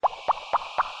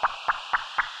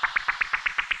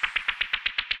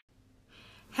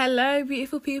Hello,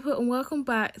 beautiful people, and welcome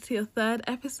back to your third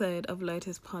episode of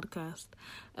Lotus Podcast.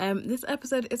 This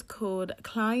episode is called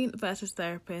Client versus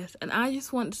Therapist, and I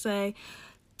just want to say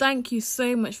thank you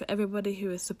so much for everybody who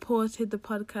has supported the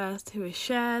podcast, who has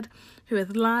shared, who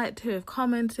has liked, who have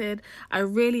commented. I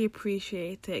really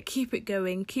appreciate it. Keep it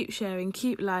going, keep sharing,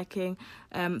 keep liking.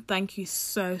 Thank you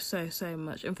so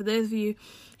much. And for those of you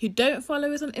who don't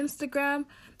follow us on Instagram,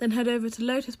 then head over to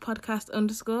Lotus Podcast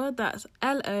 _ that's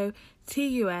LOTUSPODCAST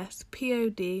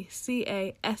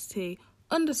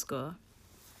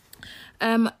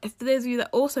 _ for those of you that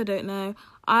also don't know,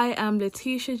 I am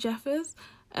Letitia Jeffers,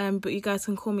 but you guys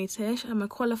can call me Tish. I'm a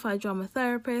qualified drama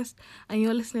therapist, and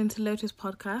you're listening to Lotus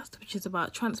Podcast, which is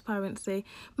about transparency,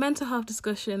 mental health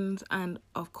discussions, and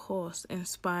of course,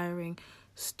 inspiring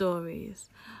stories.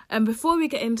 And before we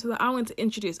get into it, I want to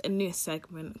introduce a new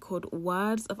segment called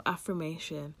Words of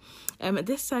Affirmation.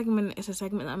 This segment is a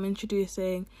segment that I'm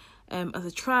introducing as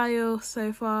a trial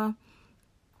so far.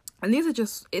 And these are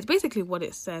it's basically what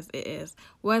it says it is.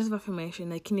 Words of affirmation.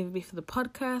 They can either be for the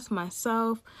podcast,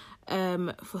 myself,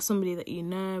 for somebody that you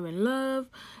know and love.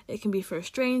 It can be for a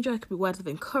stranger. It could be words of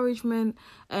encouragement.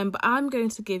 But I'm going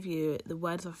to give you the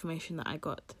words of affirmation that I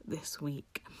got this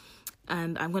week.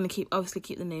 And I'm going to obviously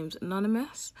keep the names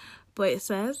anonymous. But it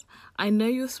says, I know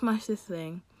you'll smash this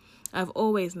thing. I've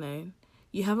always known.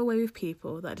 You have a way with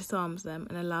people that disarms them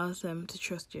and allows them to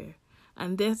trust you.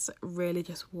 And this really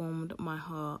just warmed my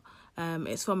heart.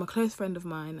 It's from a close friend of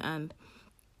mine, and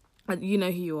you know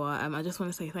who you are. I just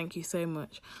want to say thank you so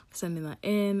much for sending that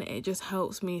in. It just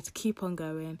helps me to keep on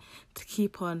going, to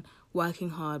keep on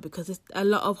working hard, because a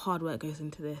lot of hard work goes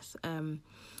into this.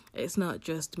 It's not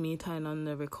just me turning on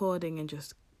the recording and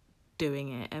just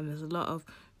doing it. There's a lot of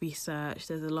research.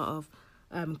 There's a lot of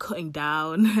cutting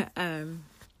down.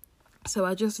 So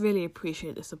I just really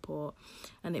appreciate the support,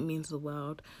 and it means the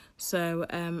world. So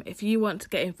if you want to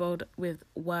get involved with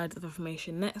Words of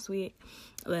Affirmation next week,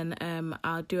 then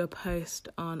I'll do a post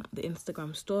on the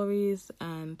Instagram stories,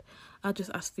 and I'll just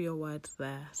ask for your words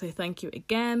there. So thank you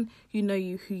again. You know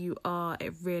who you are. I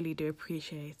really do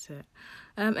appreciate it.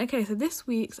 Okay, so this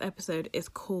week's episode is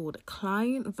called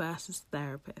Client versus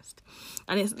Therapist.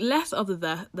 And it's less of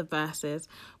the verses,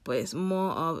 but it's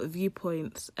more of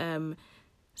viewpoints,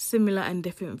 similar and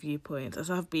different viewpoints, as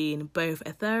I've been both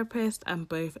a therapist and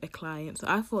both a client. So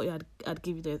I thought I'd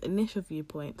give you those initial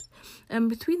viewpoints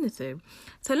between the two.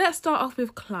 So let's start off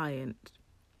with client.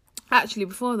 Actually,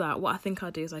 before that, what I think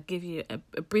I'll do is I'll give you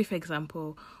a brief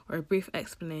example or a brief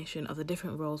explanation of the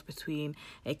different roles between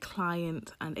a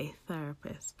client and a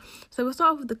therapist. So we'll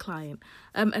start off with the client.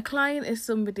 A client is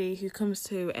somebody who comes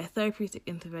to a therapeutic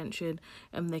intervention,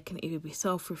 and they can either be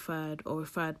self-referred or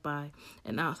referred by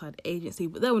an outside agency,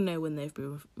 but they'll know when they've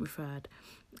been referred,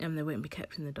 and they won't be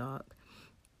kept in the dark.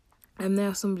 And they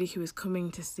are somebody who is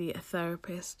coming to see a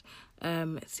therapist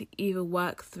to either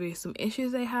work through some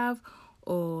issues they have,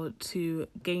 or to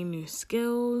gain new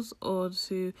skills, or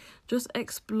to just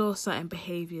explore certain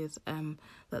behaviours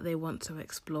that they want to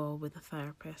explore with a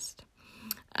therapist.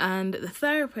 And the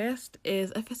therapist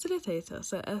is a facilitator.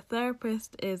 So a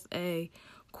therapist is a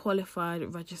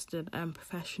qualified, registered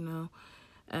professional,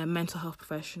 mental health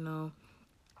professional,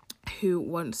 who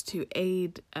wants to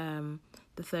aid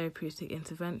the therapeutic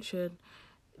intervention.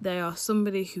 They are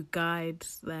somebody who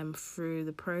guides them through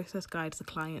the process, guides the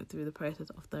client through the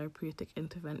process of therapeutic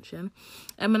intervention.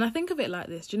 And I think of it like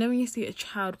this. Do you know when you see a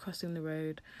child crossing the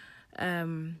road?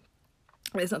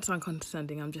 It's not to sound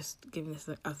condescending, I'm just giving this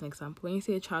as an example. When you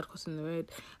see a child crossing the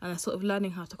road and they're sort of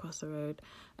learning how to cross the road,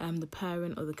 the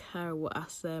parent or the carer will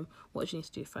ask them, what do you need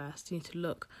to do first? You need to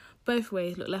look both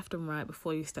ways, look left and right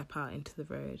before you step out into the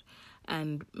road.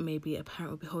 And maybe a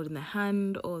parent will be holding their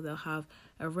hand, or they'll have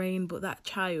a rein, but that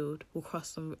child will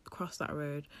cross that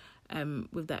road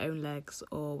with their own legs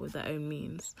or with their own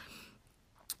means.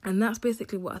 And that's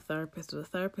basically what a therapist does. A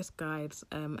therapist guides,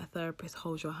 a therapist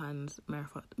holds your hands,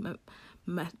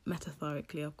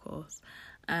 metaphorically, of course,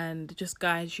 and just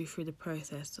guides you through the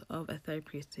process of a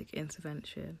therapeutic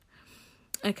intervention.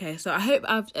 Okay, so I hope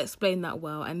I've explained that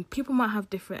well, and people might have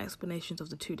different explanations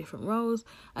of the two different roles,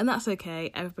 and that's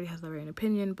okay. Everybody has their own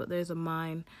opinion, but those are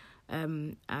mine,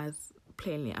 as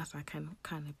plainly as I can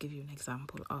kind of give you an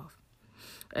example of.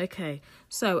 Okay,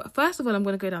 so first of all, I'm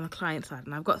going to go down the client side,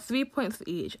 and I've got 3 points for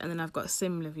each, and then I've got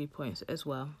similar viewpoints as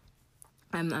well,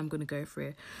 and I'm going to go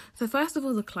through. So first of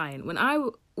all, the client. When I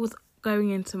was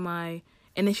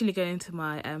initially going to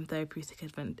my therapeutic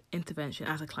intervention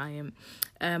as a client,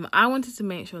 I wanted to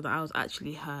make sure that I was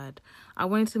actually heard. I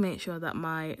wanted to make sure that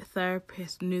my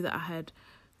therapist knew that I had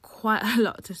quite a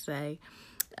lot to say,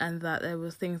 and that there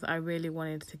was things that I really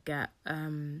wanted to get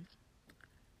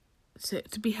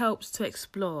to be helped to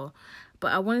explore.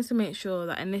 But I wanted to make sure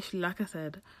that initially, like I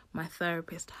said, my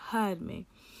therapist heard me.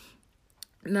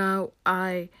 Now,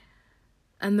 and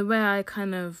the way I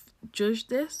kind of judged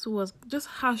this was just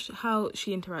how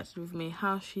she interacted with me,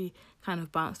 how she kind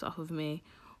of bounced off of me.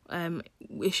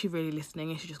 Is she really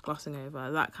listening? Is she just glossing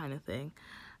over? That kind of thing.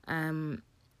 And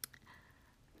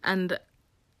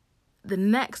the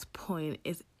next point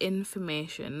is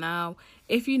information. Now,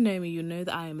 if you know me, you know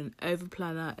that I am an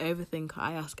overplanner, overthinker.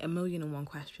 I ask 1,000,001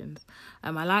 questions. I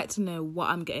like to know what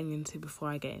I'm getting into before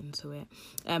I get into it.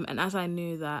 And as I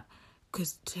knew that,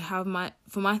 because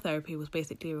for my therapy was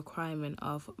basically a requirement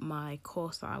of my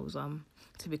course that I was on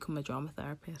to become a drama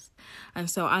therapist. And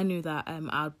so I knew that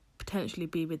I'd potentially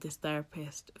be with this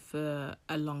therapist for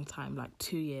a long time, like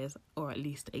 2 years or at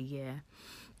least a year.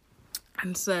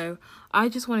 And so I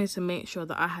just wanted to make sure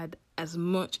that I had as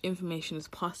much information as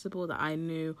possible, that I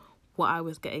knew what I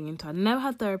was getting into. I'd never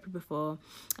had therapy before,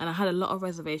 and I had a lot of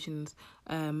reservations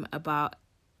about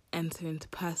entering into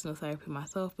personal therapy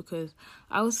myself, because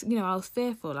I was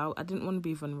fearful. I didn't want to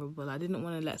be vulnerable. I didn't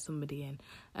want to let somebody in.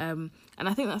 And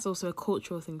I think that's also a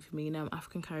cultural thing for me. I'm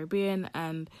African Caribbean,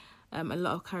 and a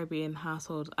lot of Caribbean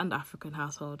households and African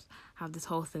households have this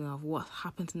whole thing of what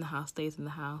happens in the house stays in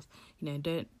the house.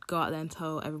 Don't go out there and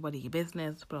tell everybody your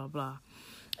business, blah, blah.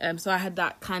 So I had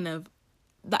a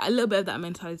little bit of that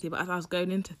mentality. But as I was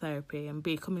going into therapy and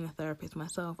becoming a therapist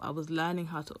myself, I was learning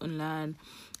how to unlearn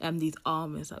these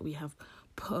armors that we have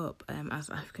put up as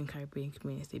African Caribbean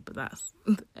community. But that's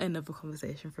another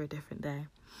conversation for a different day.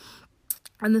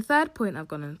 And the third point I've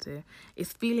gone into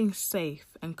is feeling safe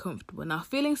and comfortable. Now,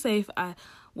 feeling safe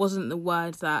wasn't the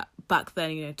word that back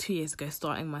then, 2 years ago,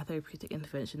 starting my therapeutic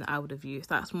intervention, that I would have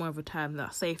used. That's more of a term,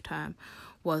 that safe term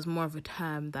was more of a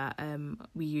term that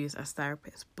we use as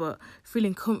therapists. But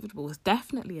feeling comfortable was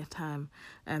definitely a term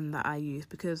that I use,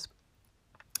 because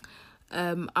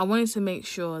I wanted to make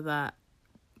sure that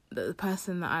the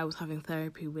person that I was having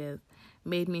therapy with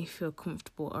made me feel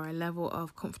comfortable, or a level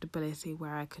of comfortability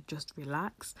where I could just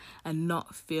relax and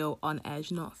not feel on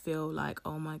edge, not feel like,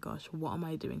 oh my gosh, what am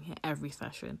I doing here every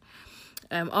session?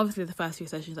 Obviously the first few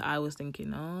sessions I was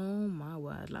thinking, oh my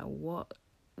word, like what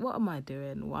am I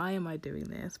doing? Why am I doing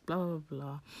this? Blah, blah,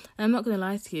 blah. And I'm not going to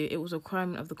lie to you, it was a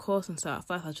requirement of the course. And so at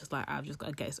first I was just like, I've just got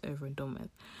to get this over and done with.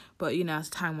 But, as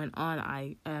time went on,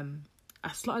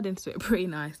 I slotted into it pretty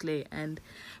nicely and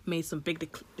made some big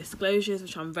disclosures,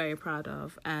 which I'm very proud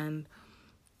of. And,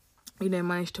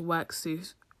 managed to work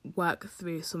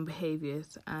through some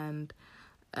behaviours and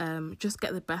just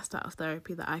get the best out of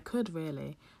therapy that I could,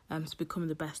 really, to become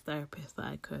the best therapist that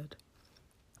I could.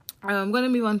 I'm going to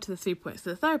move on to the 3 points to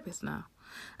the therapist now.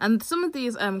 And some of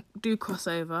these do cross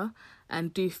over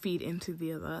and do feed into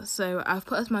the other. So I've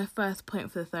put as my first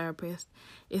point for the therapist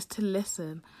is to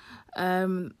listen.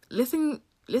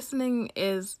 Listening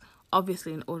is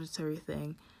obviously an auditory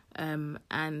thing,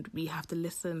 and we have to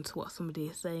listen to what somebody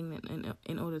is saying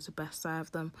in order to best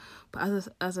serve them. But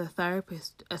as a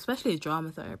therapist, especially a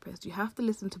drama therapist, you have to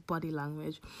listen to body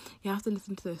language. You have to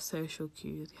listen to those social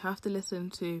cues. You have to listen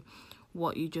to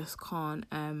what you just can't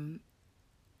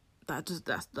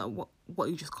what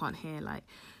you just can't hear. Like,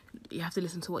 you have to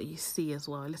listen to what you see as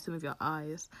well. Listen with your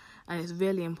eyes. And it's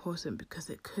really important, because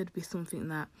it could be something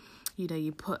that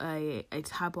you put a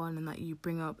tab on and that you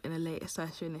bring up in a later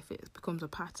session if it becomes a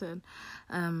pattern.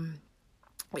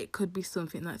 It could be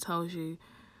something that tells you,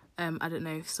 I don't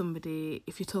know,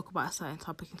 if you talk about a certain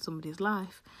topic in somebody's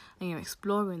life and you're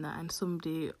exploring that, and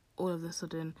somebody all of a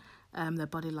sudden their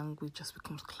body language just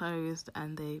becomes closed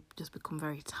and they just become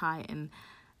very tight,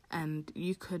 and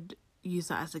you could use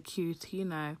that as a cue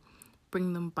to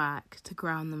bring them back, to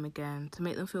ground them again, to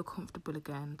make them feel comfortable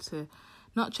again, to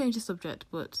not change the subject,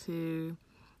 but to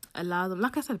allow them,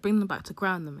 like I said, bring them back, to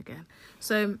ground them again.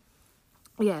 So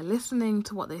yeah, listening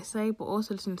to what they say, but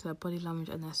also listening to their body language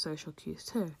and their social cues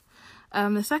too.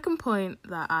 The second point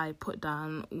that I put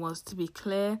down was to be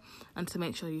clear and to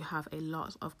make sure you have a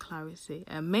lot of clarity.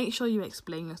 Make sure you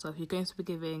explain yourself. You're going to be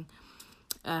giving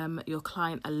your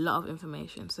client a lot of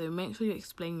information, so make sure you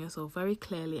explain yourself very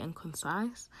clearly and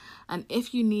concise. And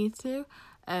if you need to,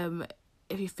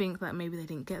 if you think that maybe they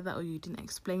didn't get that, or you didn't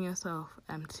explain yourself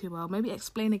too well, maybe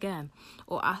explain again,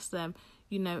 or ask them,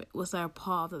 was there a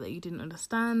part of it that you didn't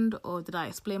understand, or did I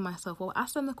explain myself? Well,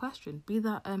 ask them the question. Be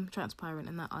that transparent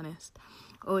and that honest.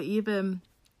 Or even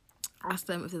ask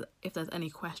them if there's any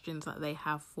questions that they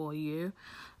have for you,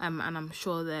 and I'm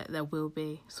sure that there will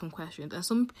be some questions.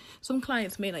 And some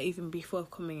clients may not even be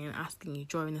forthcoming and asking you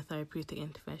during the therapeutic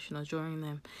intervention or during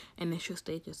the initial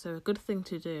stages. So a good thing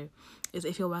to do is,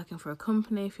 if you're working for a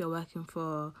company, if you're working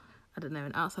for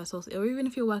an outside source, or even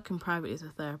if you're working privately as a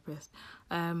therapist,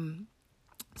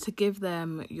 to give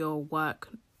them your work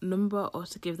number or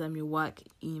to give them your work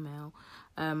email.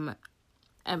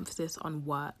 Emphasis on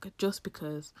work, just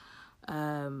because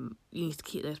you need to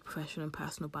keep those professional and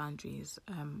personal boundaries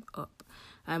up.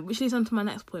 Which leads on to my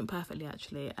next point perfectly,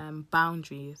 actually.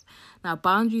 Boundaries. Now,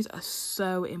 boundaries are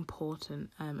so important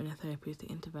in a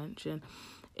therapeutic intervention.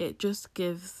 It just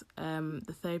gives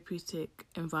the therapeutic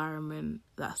environment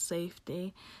that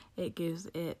safety. It gives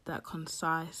it that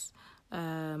concise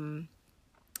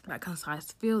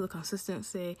feel, the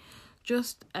consistency,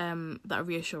 just that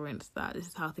reassurance that this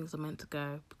is how things are meant to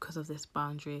go because of this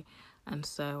boundary, and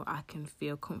so I can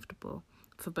feel comfortable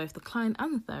for both the client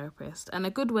and the therapist. And a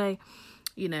good way,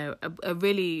 a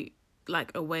really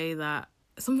a way that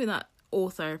something that all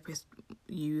therapists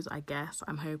use, I guess,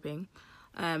 I'm hoping,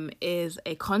 is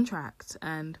a contract.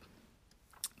 And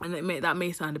that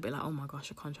may sound a bit like, oh my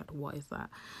gosh, a contract, what is that?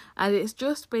 And it's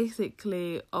just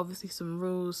basically, obviously, some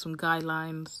rules, some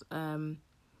guidelines,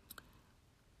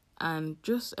 and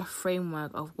just a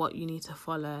framework of what you need to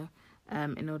follow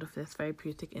in order for this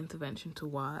therapeutic intervention to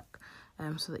work,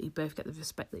 so that you both get the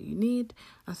respect that you need,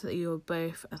 and so that you're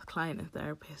both, as client and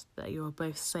therapist, that you're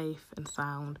both safe and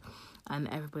sound, and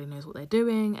everybody knows what they're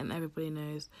doing, and everybody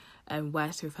knows where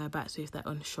to refer back to if they're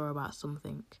unsure about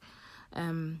something.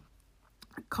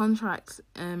 Contracts,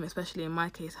 especially in my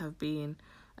case, have been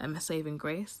a saving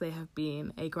grace. They have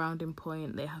been a grounding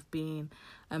point. They have been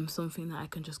something that I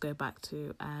can just go back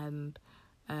to and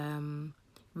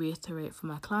reiterate for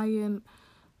my client.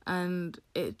 And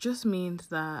it just means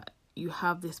that you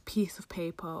have this piece of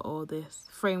paper or this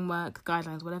framework,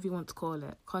 guidelines, whatever you want to call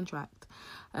it, contract.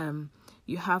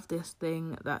 You have this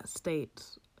thing that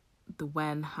states the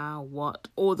when, how, what,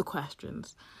 all the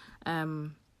questions.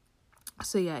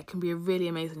 So yeah, it can be a really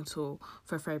amazing tool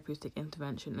for a therapeutic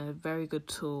intervention, and a very good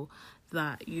tool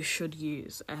that you should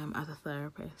use as a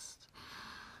therapist.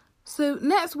 So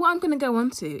next, what I'm going to go on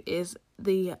to is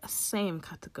the same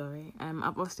category.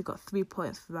 I've obviously got 3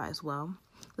 points for that as well.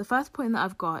 The first point that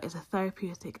I've got is a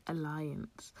therapeutic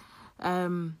alliance.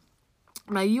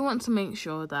 Now, you want to make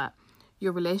sure that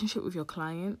your relationship with your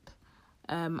client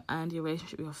and your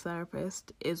relationship with your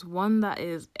therapist is one that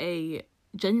is a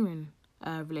genuine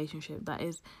relationship, that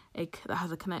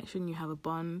has a connection, you have a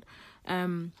bond,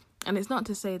 and it's not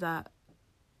to say that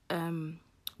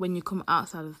when you come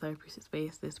outside of the therapeutic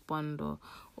space, this bond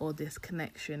or this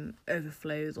connection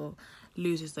overflows or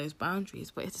loses those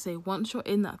boundaries, but it's to say once you're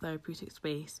in that therapeutic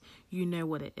space, you know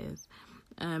what it is,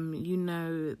 you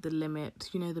know the limit,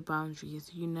 you know the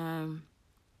boundaries, you know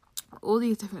all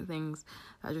these different things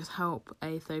that just help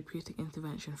a therapeutic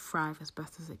intervention thrive as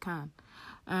best as it can.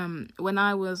 When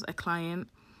I was a client,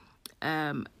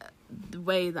 the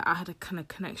way that I had a kind of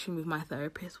connection with my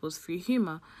therapist was through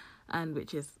humour, and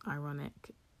which is ironic.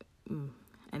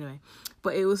 Anyway,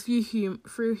 but it was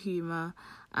through humour,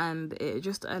 and it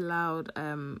just allowed,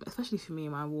 especially for me,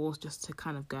 my walls just to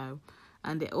kind of go.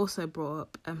 And it also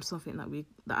brought up something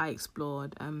that I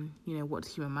explored, what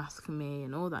humour masks for me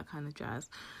and all that kind of jazz.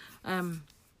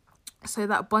 So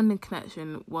that bonding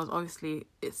connection was obviously,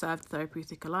 it served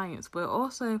therapeutic alliance, but it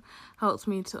also helped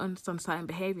me to understand certain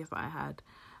behaviours that I had,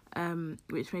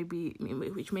 which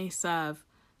may serve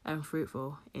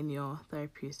fruitful in your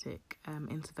therapeutic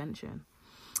intervention.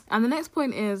 And the next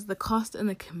point is the cost and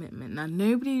the commitment. Now,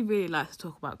 nobody really likes to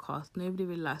talk about cost. Nobody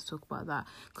really likes to talk about that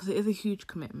because it is a huge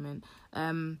commitment.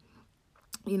 It's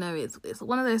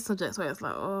one of those subjects where it's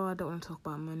like, oh, I don't want to talk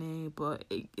about money, but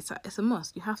it's a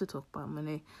must. You have to talk about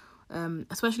money,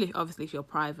 especially obviously if you're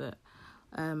private.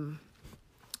 Then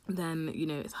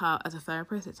it's how, as a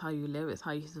therapist, it's how you live, it's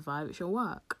how you survive, it's your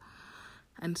work,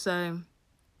 and so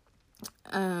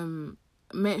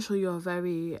make sure you're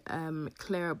very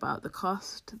clear about the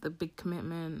cost, the big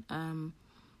commitment.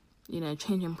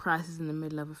 Changing prices in the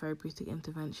middle of a therapeutic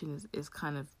intervention is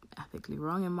kind of ethically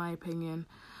wrong, in my opinion.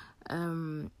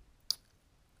 And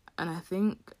I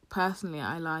think, personally,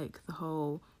 I like the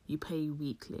whole you pay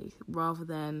weekly rather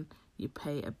than you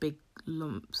pay a big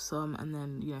lump sum and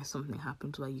then, something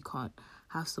happens where you can't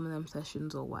have some of them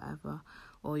sessions or whatever,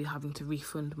 or you're having to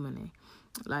refund money.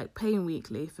 Like, paying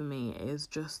weekly for me is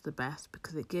just the best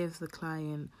because it gives the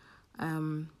client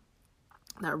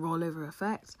that rollover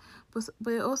effect,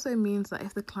 but it also means that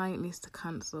if the client needs to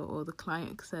cancel or the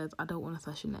client says, I don't want a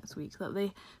session next week, that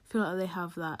they feel like they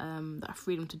have that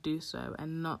freedom to do so,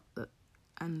 and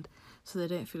so they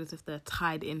don't feel as if they're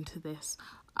tied into this,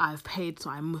 I've paid so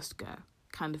I must go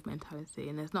kind of mentality,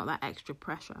 and there's not that extra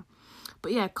pressure.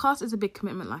 But yeah, cost is a big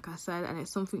commitment, like I said, and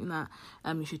it's something that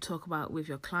you should talk about with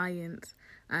your clients.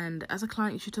 And as a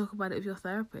client, you should talk about it with your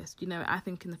therapist. You know, I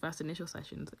think in the first initial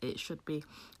sessions, it should be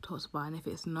talked about. And if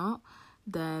it's not,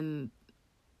 then,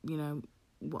 you know,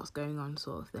 what's going on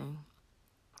sort of thing.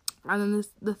 And then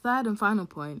the third and final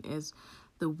point is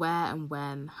the where and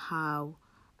when, how,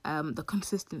 the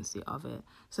consistency of it.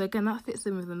 So again, that fits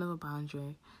in with another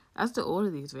boundary, as do all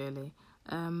of these really.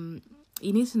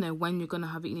 You need to know when you're going to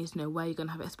have it. You need to know where you're going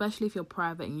to have it, especially if you're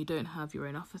private and you don't have your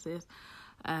own offices.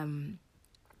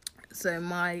 So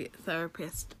my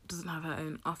therapist doesn't have her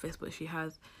own office, but she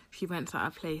rents out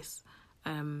a place,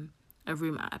 a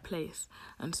room at a place.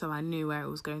 And so I knew where it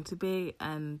was going to be,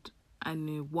 and I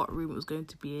knew what room it was going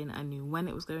to be in. I knew when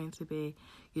it was going to be.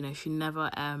 You know, she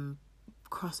never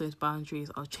crossed those boundaries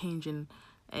of changing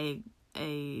a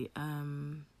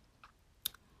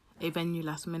venue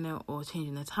last minute or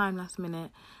changing the time last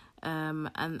minute.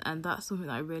 And that's something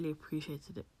that I really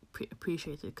appreciated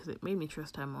because it made me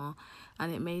trust her more,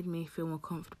 and it made me feel more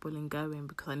comfortable in going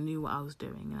because I knew what I was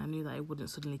doing, and I knew that it wouldn't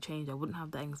suddenly change. I wouldn't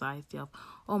have the anxiety of,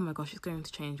 oh my gosh, it's going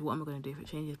to change, what am I going to do if it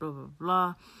changes, blah blah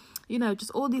blah. You know,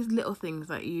 just all these little things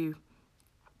that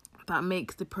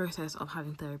makes the process of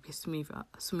having therapy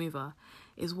smoother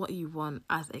is what you want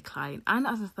as a client and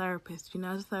as a therapist. You know,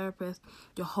 as a therapist,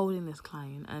 you're holding this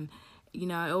client, and you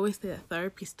know, I always say that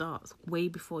therapy starts way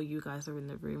before you guys are in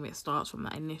the room. It starts from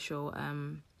that initial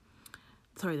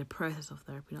the process of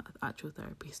therapy, not actual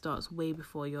therapy, starts way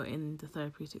before you're in the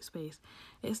therapeutic space.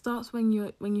 It starts when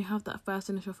you have that first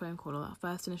initial phone call or that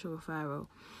first initial referral.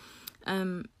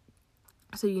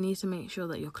 So you need to make sure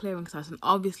that you're clearing sites, and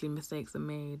obviously mistakes are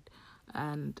made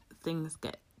and things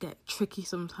get tricky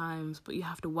sometimes, but you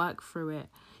have to work through it.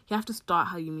 You have to start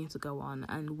how you need to go on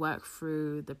and work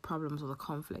through the problems or the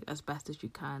conflict as best as you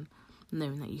can,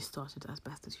 knowing that you started as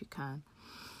best as you can.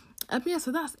 Yeah,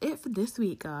 so that's it for this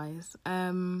week, guys. I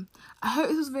hope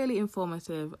this was really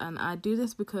informative, and I do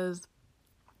this because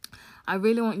I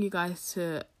really want you guys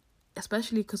to,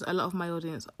 especially because a lot of my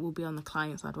audience will be on the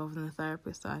client side rather than the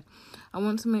therapist side, I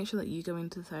want to make sure that you go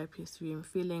into the therapist room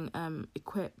feeling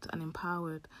equipped and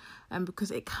empowered,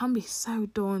 because it can be so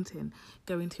daunting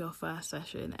going to your first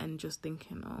session and just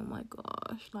thinking, oh my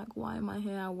gosh, like, why am I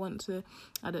here? I want to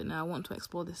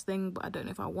explore this thing, but I don't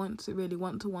know if I want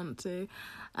to,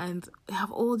 and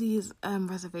have all these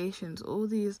reservations, all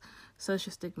these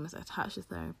social stigmas attached to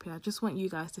therapy. I just want you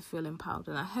guys to feel empowered,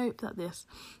 and I hope that this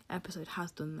episode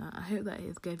has done that. I hope that it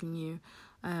is giving you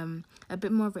a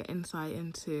bit more of an insight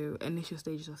into initial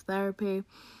stages of therapy.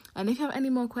 And if you have any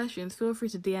more questions, feel free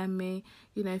to DM me.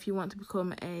 You know, if you want to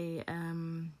become a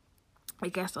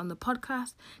guest on the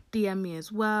podcast, DM me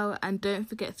as well. And don't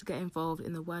forget to get involved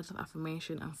in the Words of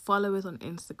Affirmation and follow us on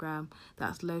Instagram.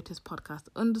 That's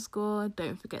LotusPodcast_.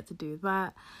 Don't forget to do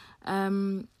that.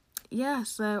 Yeah,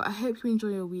 so I hope you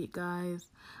enjoy your week, guys.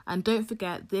 And don't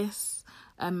forget, this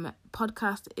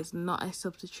podcast is not a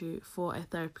substitute for a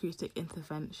therapeutic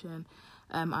intervention.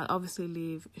 I'll obviously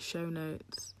leave show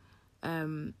notes.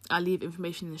 I'll leave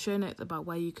information in the show notes about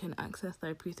where you can access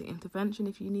therapeutic intervention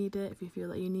if you need it, if you feel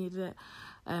that you need it.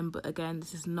 But again,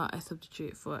 this is not a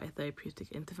substitute for a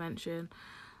therapeutic intervention.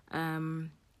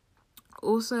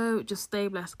 Also, just stay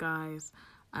blessed, guys.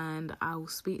 And I will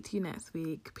speak to you next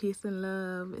week. Peace and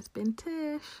love. It's been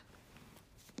Tish.